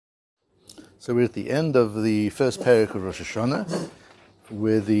So we're at the end of the first parak of Rosh Hashanah,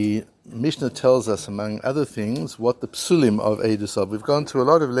 where the Mishnah tells us, among other things, what the psulim of Eidus are. We've gone to a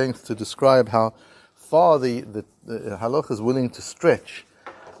lot of length to describe how far the halacha is willing to stretch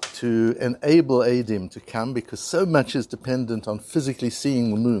to enable Eidim to come, because so much is dependent on physically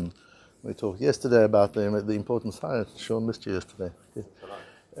seeing the moon. We talked yesterday about the importance. Hi, Sean missed you yesterday.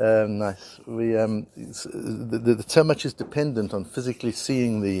 Nice. So much is dependent on physically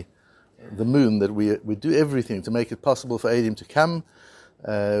seeing the moon that we do everything to make it possible for Eidim to come.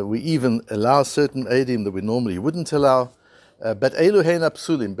 We even allow certain Eidim that we normally wouldn't allow. But Eluhein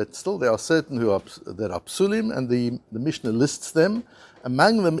psulim, but still there are certain that are psulim, and the Mishnah lists them.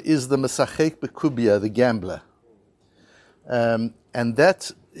 Among them is the Mesachek Bekubia, the gambler. And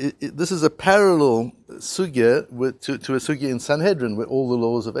that this is a parallel sugya to a sugya in Sanhedrin, where all the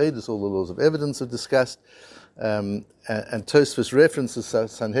laws of Eidus, all the laws of evidence are discussed. And Tosfos references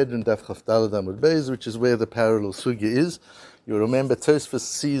Sanhedrin Daf Chaf Daled Amud Beis, which is where the parallel sugya is. You remember Tosfos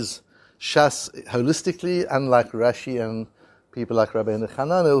sees Shas holistically, unlike Rashi and people like Rabbeinu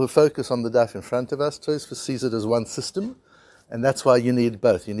Hananel who focus on the daf in front of us. Tosfos sees it as one system, and that's why you need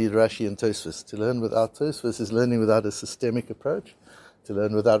both. You need Rashi and Tosfos. To learn without Tosfos is learning without a systemic approach. To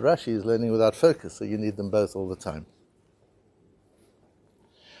learn without Rashi is learning without focus, so you need them both all the time.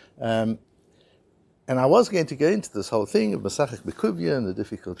 And I was going to go into this whole thing of Masachek Bekuvia and the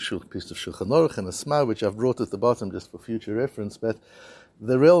difficult piece of Shulchan Aruch and Asma, which I've brought at the bottom just for future reference, but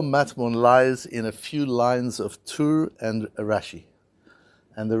the real matmon lies in a few lines of Tur and Rashi.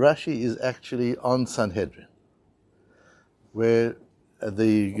 And the Rashi is actually on Sanhedrin, where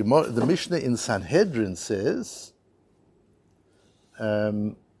the Mishnah in Sanhedrin says,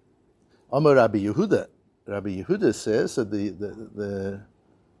 Amar Rabbi Yehuda. Rabbi Yehuda says that the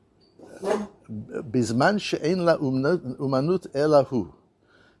Bizman she'ein la umanut elahu.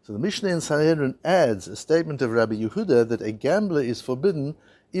 So the Mishnah in Sanhedrin adds a statement of Rabbi Yehuda that a gambler is forbidden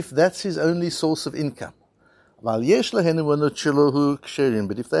if that's his only source of income. But if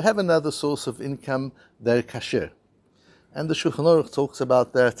they have another source of income, they're kasher. And the Shulchan Aruch talks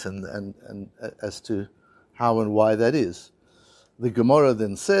about that and as to how and why that is. The Gemara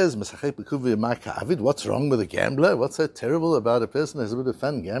then says, what's wrong with a gambler? What's so terrible about a person who has a bit of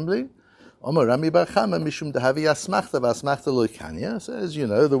fun gambling? So as you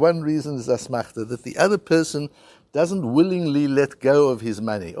know, the one reason is asmachta, that the other person doesn't willingly let go of his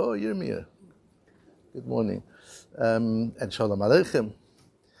money. Oh, Yirmiyah, good morning. And Shalom Aleichem.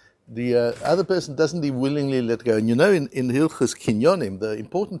 The other person doesn't willingly let go. And you know, in Hilchos Kinyonim, the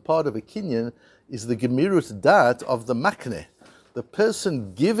important part of a kinyon is the gemirut dat of the makneh. The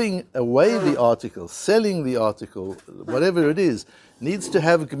person giving away the article, selling the article, whatever it is, needs to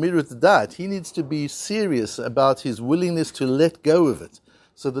have gemirut dat. He needs to be serious about his willingness to let go of it,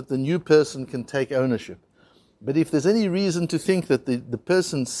 so that the new person can take ownership. But if there's any reason to think that the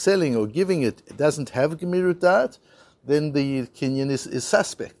person selling or giving it doesn't have gemirut dat, then the kinyan is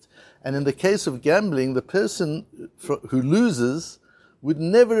suspect. And in the case of gambling, the person who loses would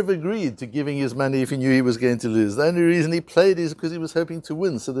never have agreed to giving his money if he knew he was going to lose. The only reason he played is because he was hoping to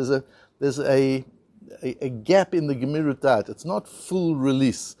win. So there's a gap in the gemirut dat. It's not full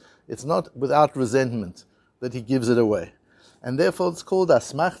release. It's not without resentment that he gives it away. And therefore it's called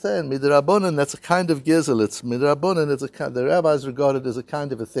asmachta, and midrabanan, that's a kind of gezel. It's midrabanan, the rabbis regard it as a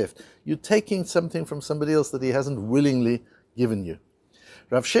kind of a theft. You're taking something from somebody else that he hasn't willingly given you.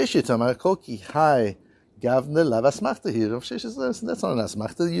 Rav Sheshit Amar Koki Hai Gavne Lav Asmachta here. Rav Sheshit says that's not an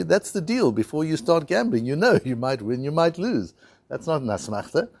asmachta. That's the deal. Before you start gambling, you know you might win, you might lose. That's not an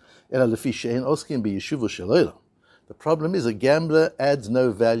asmachta. The problem is a gambler adds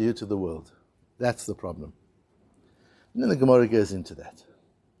no value to the world. That's the problem. And then the Gemara goes into that.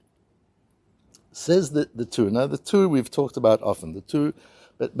 Says that the Tur. Now the Tur we've talked about often. The Tur,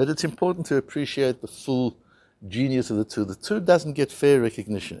 but it's important to appreciate the full genius of the Tur. The Tur doesn't get fair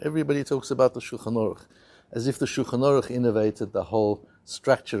recognition. Everybody talks about the Shulchan Aruch as if the Shulchan Aruch innovated the whole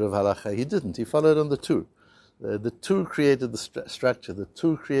structure of halacha. He didn't. He followed on the Tur. The Tur created the structure. The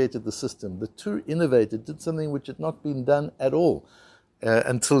Tur created the system. The Tur innovated, did something which had not been done at all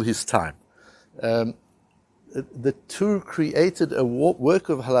until his time. The Tur created a work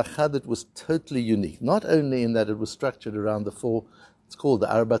of halacha that was totally unique, not only in that it was structured around the four, it's called the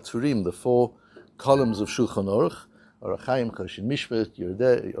Arba Turim, the four columns of Shulchan Aruch, Orachaim, Choshen Mishpat,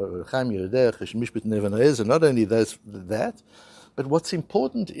 Orachaim, Yerideh, Choshen Mishpat, Nevan Oez, and not only that, but what's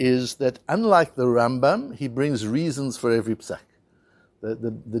important is that unlike the Rambam, he brings reasons for every psak.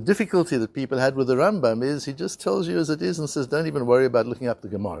 The difficulty that people had with the Rambam is he just tells you as it is and says, don't even worry about looking up the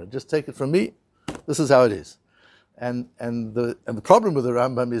Gemara. Just take it from me. This is how it is. And the problem with the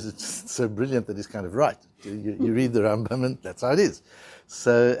Rambam is it's so brilliant that he's kind of right. You read the Rambam and that's how it is.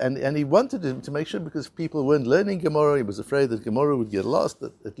 So and he wanted to make sure, because people weren't learning Gemara, he was afraid that Gemara would get lost,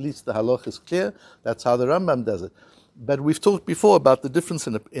 that at least the halach is clear. That's how the Rambam does it. But we've talked before about the difference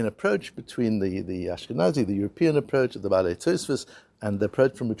in approach between the Ashkenazi, the European approach of the Balei Tosfos, and the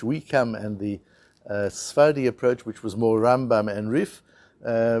approach from which we come, and the Sephardi approach, which was more Rambam and Rif.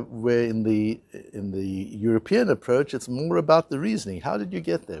 Where in the European approach, it's more about the reasoning. How did you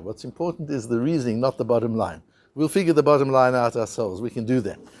get there? What's important is the reasoning, not the bottom line. We'll figure the bottom line out ourselves. We can do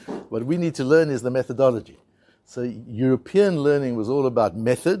that. What we need to learn is the methodology. So European learning was all about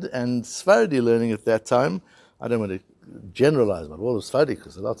method, and Sephardi learning at that time, I don't want to generalize about all of Sephardi,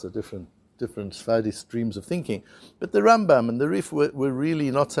 because there are lots of different Sephardi streams of thinking, but the Rambam and the Rif were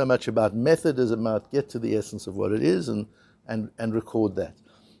really not so much about method as about get to the essence of what it is and record that.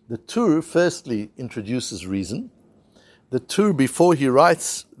 The Tur firstly introduces reason. The Tur, before he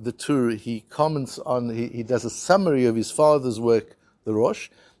writes the Tur, he comments on, he does a summary of his father's work, the Rosh.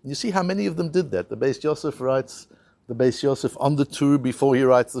 And you see how many of them did that. The Beis Yosef writes the Beis Yosef on the Tur before he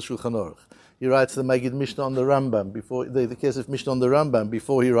writes the Shulchan Aruch. He writes the Magid Mishnah on the Rambam, before the Kesef Mishnah on the Rambam,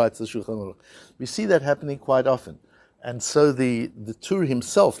 before he writes the Shulchan Aruch. We see that happening quite often. And so the Tur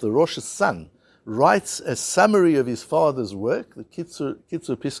himself, the Rosh's son, writes a summary of his father's work, the Kitzur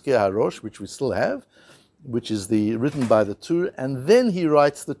Piskei HaRosh, which we still have, which is written by the Tur, and then he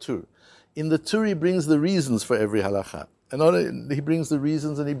writes the Tur. In the Tur, he brings the reasons for every halacha. And not only he brings the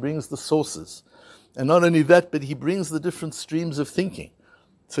reasons, and he brings the sources. And not only that, but he brings the different streams of thinking.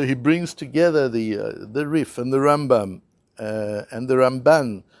 So he brings together the Rif and the Rambam and the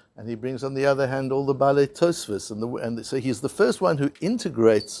Ramban, and he brings, on the other hand, all the Balei Tosfos, and so he's the first one who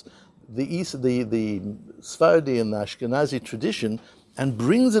integrates the Sephardi and the Ashkenazi tradition and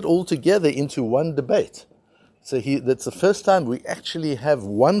brings it all together into one debate. So that's the first time we actually have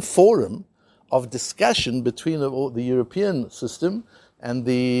one forum of discussion between the European system and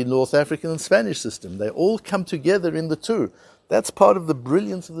the North African and Spanish system. They all come together in the Tur. That's part of the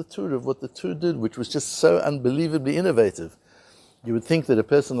brilliance of the Tur, of what the Tur did, which was just so unbelievably innovative. You would think that a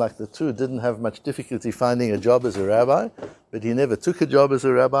person like the Tur didn't have much difficulty finding a job as a rabbi, but he never took a job as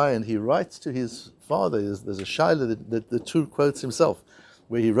a rabbi, and he writes to his father. There's a shaila that the Tur quotes himself,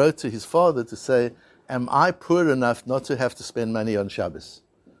 where he wrote to his father to say, am I poor enough not to have to spend money on Shabbos?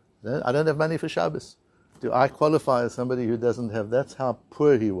 No, I don't have money for Shabbos. Do I qualify as somebody who doesn't have? That's how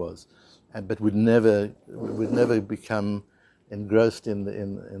poor he was, but would never become engrossed in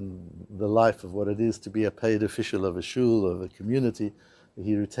the life of what it is to be a paid official of a shul, of a community.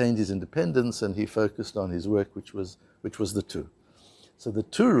 He retained his independence and he focused on his work, which was the Tur. So the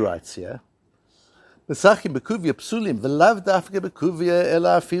Tur writes here, any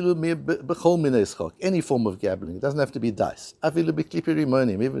form of gambling. It doesn't have to be dice. Even if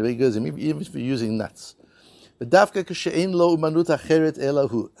you're using nuts.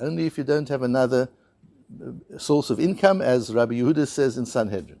 Only if you don't have another source of income, as Rabbi Yehuda says in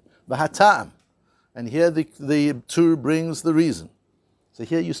Sanhedrin. And here the Tur brings the reason. So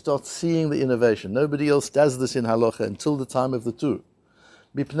here you start seeing the innovation. Nobody else does this in halacha until the time of the Tur.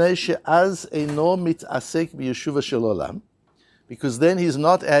 Because then he's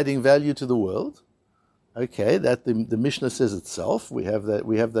not adding value to the world. Okay, that the Mishnah says itself. We have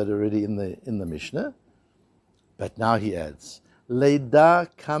that already in the Mishnah. But now he adds, Leida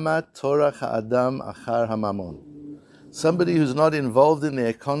kama torach ha'adam achar hamamon. Somebody who's not involved in the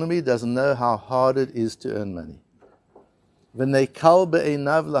economy doesn't know how hard it is to earn money. V'neikal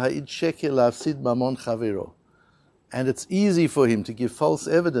be'einav laha'id shekel la'afsid mamon chaviro. And it's easy for him to give false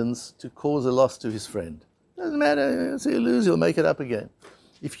evidence to cause a loss to his friend. Doesn't matter, so you lose, you'll make it up again.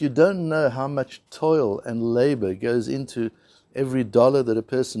 If you don't know how much toil and labor goes into every dollar that a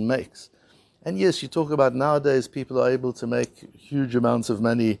person makes, and yes, you talk about nowadays people are able to make huge amounts of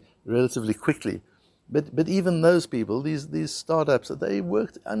money relatively quickly, but even those people, these startups, they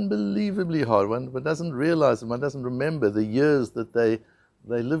worked unbelievably hard. One doesn't realize, one doesn't remember the years that they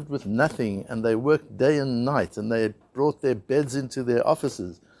lived with nothing, and they worked day and night, and they brought their beds into their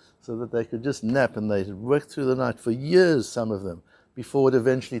offices so that they could just nap, and they worked through the night for years, some of them, before it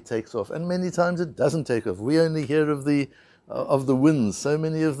eventually takes off. And many times it doesn't take off. We only hear of the wins. So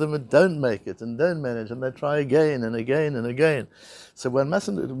many of them don't make it and don't manage, and they try again and again and again. So one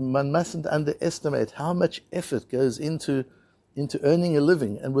mustn't underestimate how much effort goes into earning a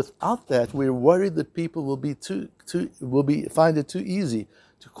living, and without that, we're worried that people will find it too easy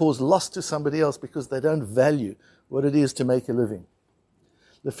to cause loss to somebody else because they don't value what it is to make a living.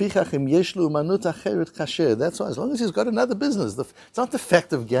 Lefichach im yesh lo umanut acheret kasher. That's why, as long as he's got another business, it's not the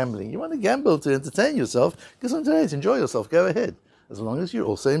fact of gambling. You want to gamble to entertain yourself, get on tonight, enjoy yourself, go ahead. As long as you're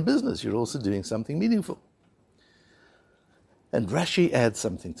also in business, you're also doing something meaningful. And Rashi adds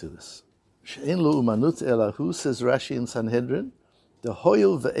something to this. She'en lo umanut elahu, says Rashi in Sanhedrin, the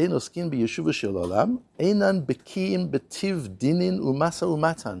hoyel ve'en oskin b'yeshuva shel olam, einan bekiim betiv dinin umasa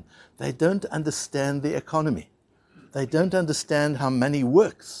umatan. They don't understand the economy. They don't understand how money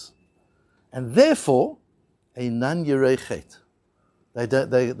works. And therefore, einan yirei chet.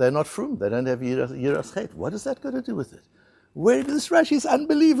 They're not frum. They don't have yiras chet. What has that got to do with it? Where this Rashi is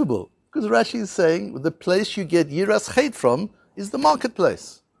unbelievable. Because Rashi is saying the place you get yiras chet from is the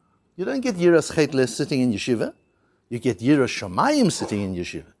marketplace. You don't get yiras chet sitting in yeshiva. You get yiras shamayim sitting in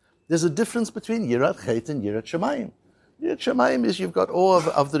yeshiva. There's a difference between yirat chet and yirat shamayim. Yirat shamayim is you've got awe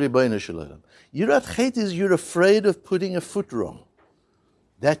of the Rebbeinu Shalom. Yirat chet is you're afraid of putting a foot wrong.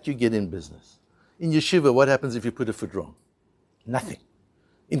 That you get in business. In yeshiva, what happens if you put a foot wrong? Nothing.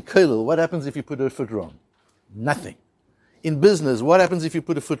 In kollel, what happens if you put a foot wrong? Nothing. In business, what happens if you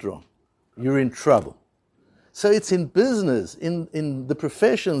put a foot wrong? You're in trouble. So it's in business, in the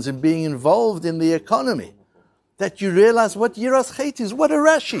professions, in being involved in the economy, that you realize what yiras chet is, what a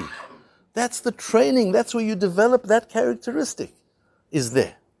Rashi. That's the training, that's where you develop that characteristic, is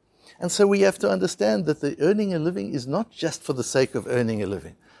there. And so we have to understand that the earning a living is not just for the sake of earning a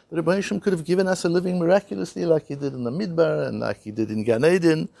living. The Rebbeinu Shalom could have given us a living miraculously like he did in the Midbar and like he did in Gan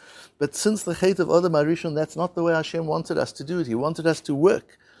Eden. But since the Chet of Adam HaRishon, that's not the way Hashem wanted us to do it. He wanted us to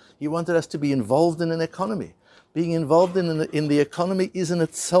work. He wanted us to be involved in an economy. Being involved in the economy is in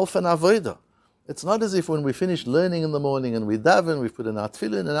itself an avodah. It's not as if when we finish learning in the morning and we daven, we put in our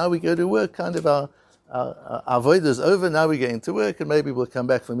tefillin, and now we go to work, kind of our avodah is over, now we're going to work, and maybe we'll come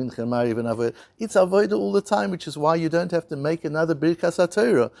back for mincha and mariv and avodah. It's avodah all the time, which is why you don't have to make another birkas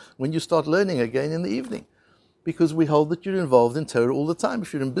HaTorah when you start learning again in the evening. Because we hold that you're involved in Torah all the time.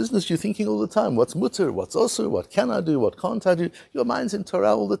 If you're in business, you're thinking all the time, what's mutter, what's osur, what can I do, what can't I do? Your mind's in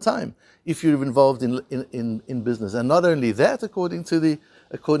Torah all the time if you're involved in business. And not only that, according to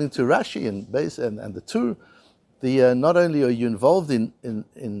Rashi and the Tur, not only are you involved in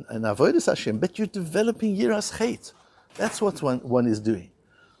avodas Hashem, but you're developing yiras chet. That's what one is doing.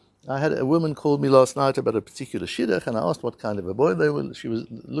 I had a woman called me last night about a particular shidduch, and I asked what kind of a boy she was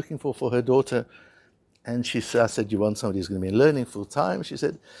looking for her daughter. And I said, you want somebody who's going to be learning full time? She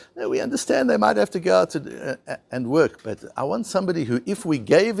said, no, we understand they might have to go out and work, but I want somebody who, if we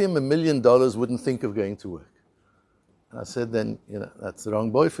gave him $1 million, wouldn't think of going to work. And I said, then, that's the wrong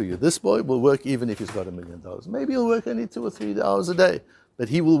boy for you. This boy will work even if he's got $1 million. Maybe he'll work only 2 or 3 hours a day, but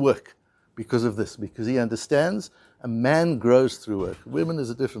he will work because of this, because he understands a man grows through work. Women is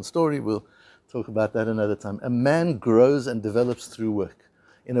a different story. We'll talk about that another time. A man grows and develops through work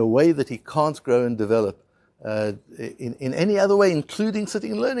in a way that he can't grow and develop in any other way, including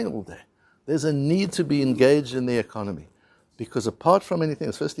sitting and learning all day. There's a need to be engaged in the economy. Because apart from anything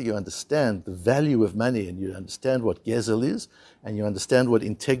else, firstly, you understand the value of money, and you understand what gezel is, and you understand what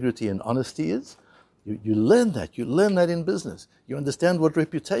integrity and honesty is. You learn that. You learn that in business. You understand what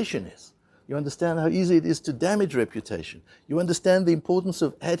reputation is. You understand how easy it is to damage reputation. You understand the importance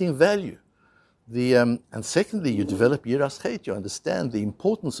of adding value. And secondly, you develop yiras chet. You understand the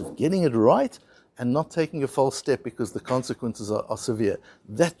importance of getting it right and not taking a false step because the consequences are severe.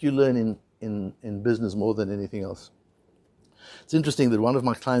 That you learn in business more than anything else. It's interesting that one of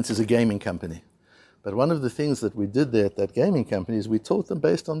my clients is a gaming company. But one of the things that we did there at that gaming company is we taught them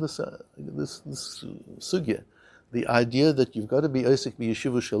based on this sugya, the idea that you've got to be osik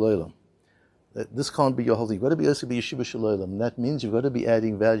b'yeshiva shel olam. That this can't be your whole thing. You've got to be osik b'yeshiva shel olam. And that means you've got to be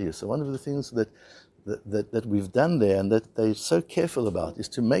adding value. So one of the things that we've done there and that they're so careful about is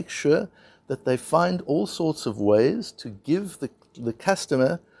to make sure that they find all sorts of ways to give the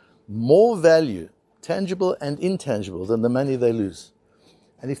customer more value, tangible and intangible, than the money they lose.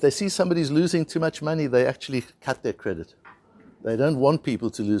 And if they see somebody's losing too much money, they actually cut their credit. They don't want people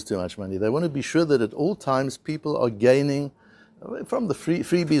to lose too much money. They want to be sure that at all times people are gaining from the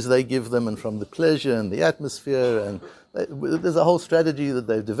freebies they give them and from the pleasure and the atmosphere. And there's a whole strategy that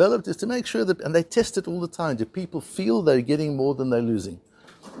they've developed is to make sure that, and they test it all the time, do people feel they're getting more than they're losing?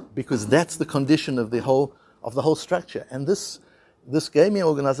 Because that's the condition of the whole structure. And this gaming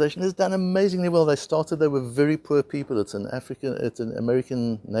organization has done amazingly well. They were very poor people. It's an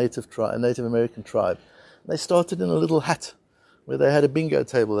American Native American tribe. They started in a little hut where they had a bingo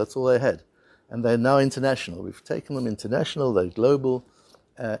table. That's all they had. And they're now international. We've taken them international. They're global.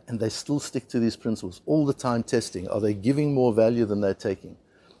 And they still stick to these principles all the time, testing. Are they giving more value than they're taking?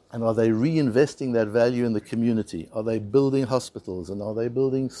 And are they reinvesting that value in the community? Are they building hospitals, and are they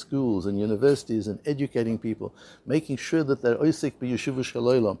building schools and universities and educating people, making sure that they're oisik b'yeshuva shel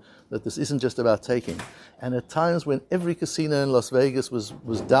olam, that this isn't just about taking? And at times when every casino in Las Vegas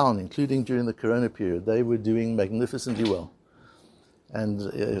was down, including during the Corona period, they were doing magnificently well.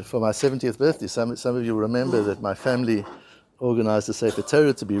 And for my 70th birthday, some of you remember that my family organized a Sefer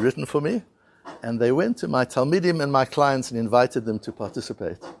Torah to be written for me, and they went to my Talmidim and my clients and invited them to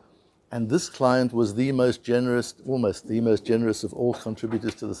participate. And this client was the most generous, almost the most generous of all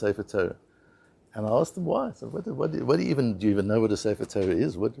contributors to the Sefer Torah. And I asked them why. I said, do you even know what a Sefer Torah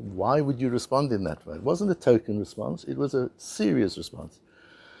is? Why would you respond in that way? It wasn't a token response, it was a serious response.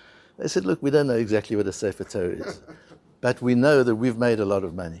 They said, look, we don't know exactly what a Sefer Torah is, but we know that we've made a lot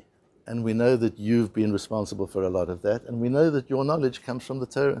of money. And we know that you've been responsible for a lot of that. And we know that your knowledge comes from the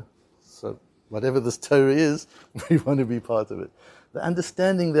Torah. So whatever this Torah is, we want to be part of it. The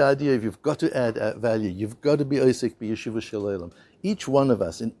understanding the idea of you've got to add value, you've got to be oisik b'yeshuva shel olam. Each one of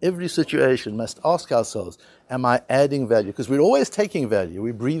us in every situation must ask ourselves, am I adding value? Because we're always taking value.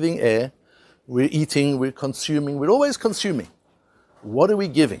 We're breathing air, we're eating, we're consuming, we're always consuming. What are we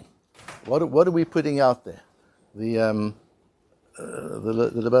giving? What are we putting out there? The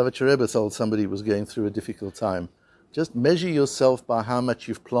Lubavitcher Rebbe told somebody who was going through a difficult time, just measure yourself by how much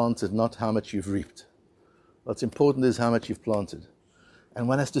you've planted, not how much you've reaped. What's important is how much you've planted. And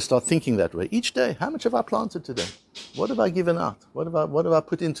one has to start thinking that way. Each day, how much have I planted today? What have I given out? What have I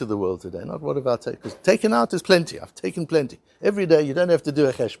put into the world today? Not what have I taken. Because taken out is plenty. I've taken plenty. Every day, you don't have to do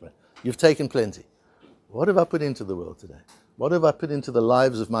a cheshbon. You've taken plenty. What have I put into the world today? What have I put into the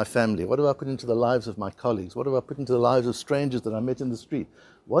lives of my family? What have I put into the lives of my colleagues? What have I put into the lives of strangers that I met in the street?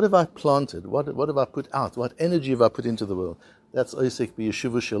 What have I planted? What have I put out? What energy have I put into the world? That's oisik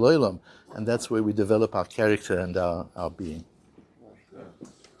b'yeshuva shel olam, and that's where we develop our character and our being.